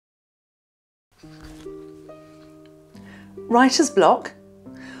Writer's block?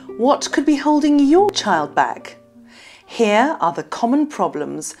 What could be holding your child back? Here are the common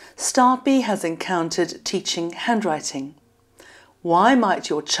problems Startbee has encountered teaching handwriting. Why might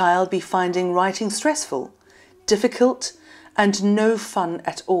your child be finding writing stressful, difficult, and no fun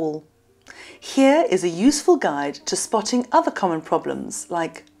at all? Here is a useful guide to spotting other common problems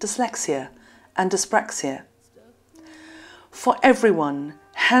like dyslexia and dyspraxia. For everyone,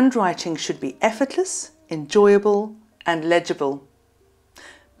 handwriting should be effortless, enjoyable, and legible.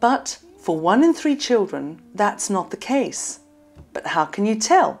 But for 1 in 3 children, that's not the case. But how can you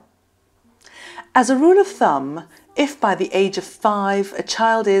tell? As a rule of thumb, if by the age of 5 a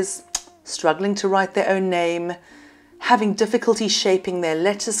child is struggling to write their own name, having difficulty shaping their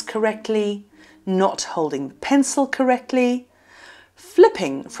letters correctly, not holding the pencil correctly,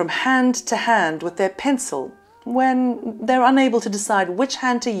 flipping from hand to hand with their pencil when they're unable to decide which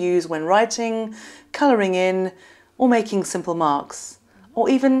hand to use when writing, colouring in, or making simple marks, or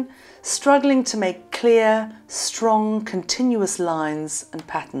even struggling to make clear, strong, continuous lines and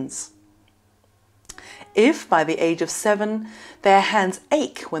patterns. If by the age of 7 their hands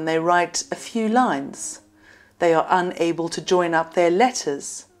ache when they write a few lines, they are unable to join up their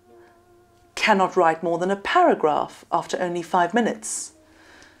letters, cannot write more than a paragraph after only 5 minutes,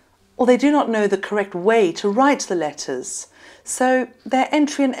 or they do not know the correct way to write the letters, so their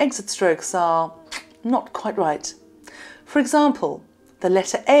entry and exit strokes are not quite right. For example, the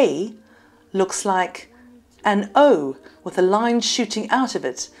letter A looks like an O with a line shooting out of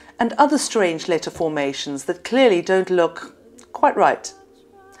it and other strange letter formations that clearly don't look quite right.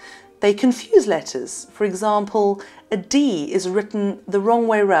 They confuse letters. For example, a D is written the wrong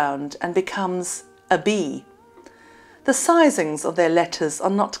way round and becomes a B. The sizings of their letters are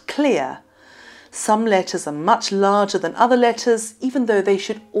not clear. Some letters are much larger than other letters, even though they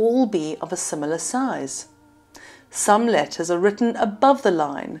should all be of a similar size. Some letters are written above the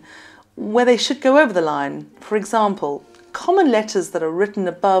line, where they should go over the line. For example, common letters that are written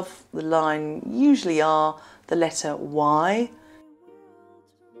above the line usually are the letter Y,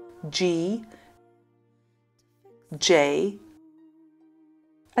 G, J,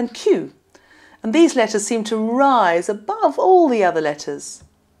 and Q. And these letters seem to rise above all the other letters.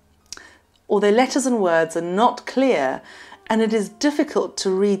 Or their letters and words are not clear, and it is difficult to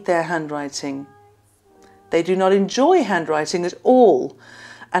read their handwriting. They do not enjoy handwriting at all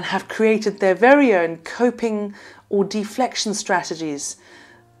and have created their very own coping or deflection strategies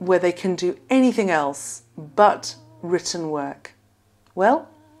where they can do anything else but written work. Well,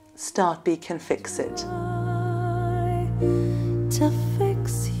 Startbee can fix it.